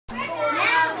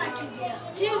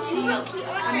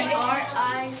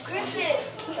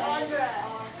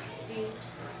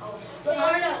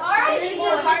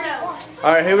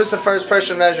Alright, who was the first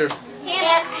person measured?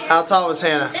 Hannah. How tall was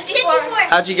Hannah? 54.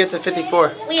 How'd you get to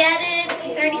 54? We added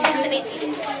 36 and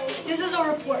 18. This is a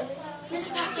report. What's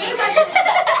up?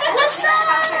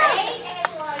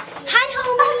 Hi,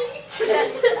 homies.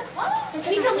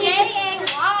 We from J and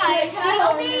Y. See,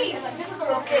 homie.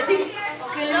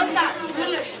 Okay, let's stop.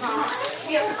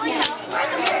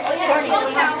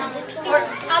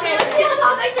 I'll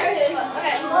make her hit.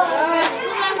 Okay.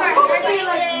 My part,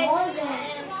 36.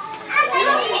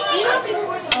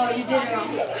 Oh, you did it wrong.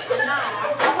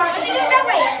 Why'd you do it that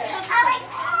way?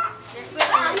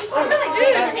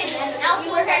 Now it's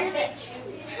your turn, is it?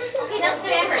 Okay, now it's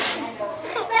the Amber.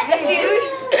 That's you.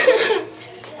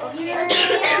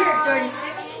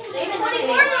 36.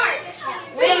 24 mark.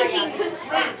 17.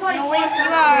 No, wait, you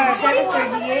are 7,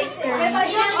 38, 39,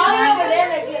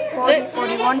 40,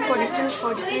 41, 42,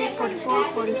 43, 44,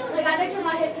 40.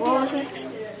 What was it?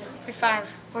 45,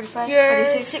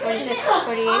 46, 47,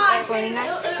 48, 49,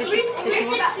 50,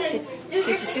 51,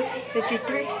 52,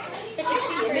 53,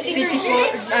 54,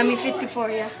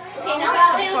 54, yeah. Okay, now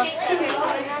let's do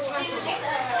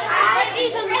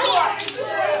these on the floor.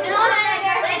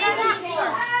 Lay these on the floor.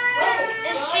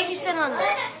 Is Shaky sit on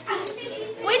that?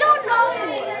 We don't know.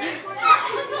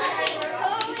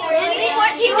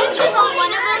 14 inches on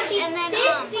one of them, and then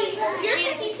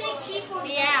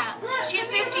she's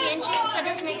 50 inches. That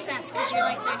doesn't make sense because you're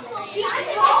like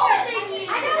 33.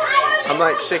 I'm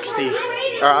like 60,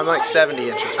 or I'm like 70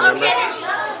 inches, remember? Okay, then she's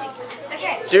 50.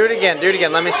 Okay. Do it again,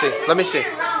 let me see. Okay,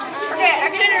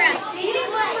 turn around.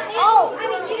 Oh.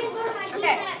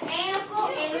 Okay.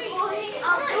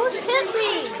 Who's hit me?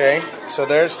 Okay, so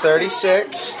there's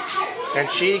 36, and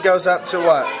she goes up to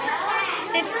what?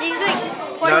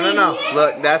 14. No.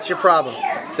 Look, that's your problem.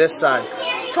 This side.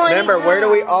 22. Remember, where do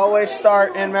we always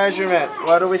start in measurement?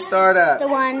 What do we start at? The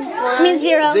one. I mean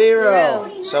 0. 0.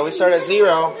 So we start at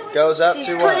 0, goes up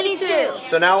to what? 22.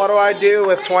 So now what do I do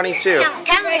with 22? Count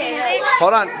it.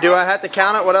 Hold on, do I have to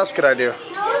count it? What else could I do?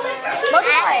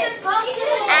 Multiply it.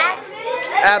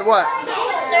 Add what?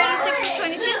 36 is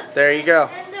 22. There you go.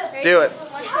 Do it.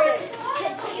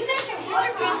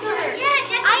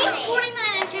 I am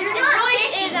 49 inches.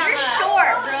 You're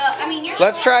short, bro. I mean, you're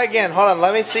Let's try again. Hold on,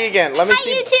 let me see again. Let me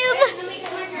see. YouTube.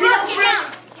 Get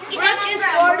down. Is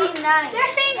 49. They're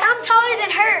saying I'm taller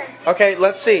than her. Okay,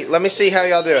 let's see. Let me see how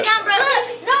y'all do it. Down, bro.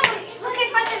 Look,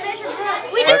 if I can measure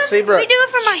Brooke. Let's see, Brooke. We do it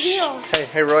from our heels.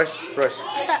 Hey, Royce.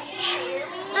 What's up?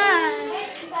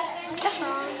 That's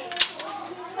wrong.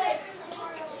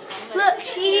 Look,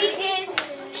 she's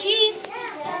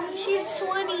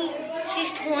 20.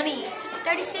 She's 20.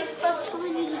 36 plus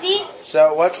 20. See?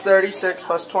 So what's 36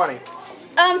 plus 20?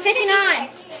 59.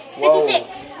 Whoa.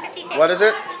 56. What is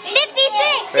it?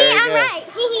 56. Very See, I'm good. right.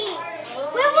 Wait.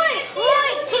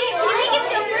 Can you make it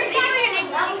still? Can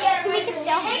you make it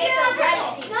still?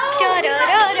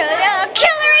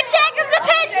 Killer attack of the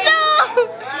pencil!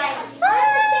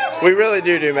 We really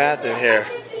do math in here.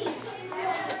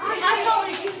 How tall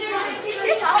is she?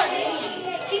 You're taller than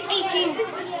me. She's 18.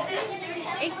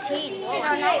 18? No,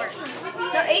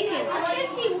 not 18. No, 18.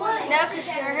 That's because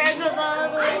her hair goes all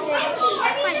the way to...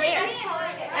 That's my hair.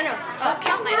 I know. Oh,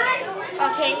 count my hair.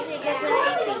 Okay, so you guys are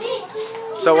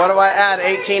 18. So what do I add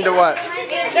 18 to what?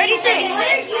 36.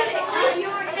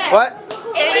 What?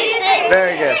 36.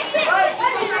 Very good.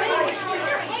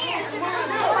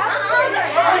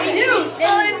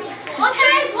 What's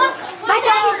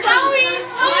yours?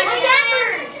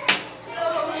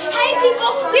 Hey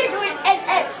people, we're doing an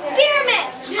experiment.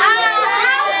 How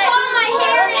tall my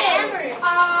hair is.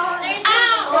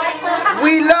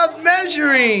 We love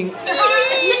measuring.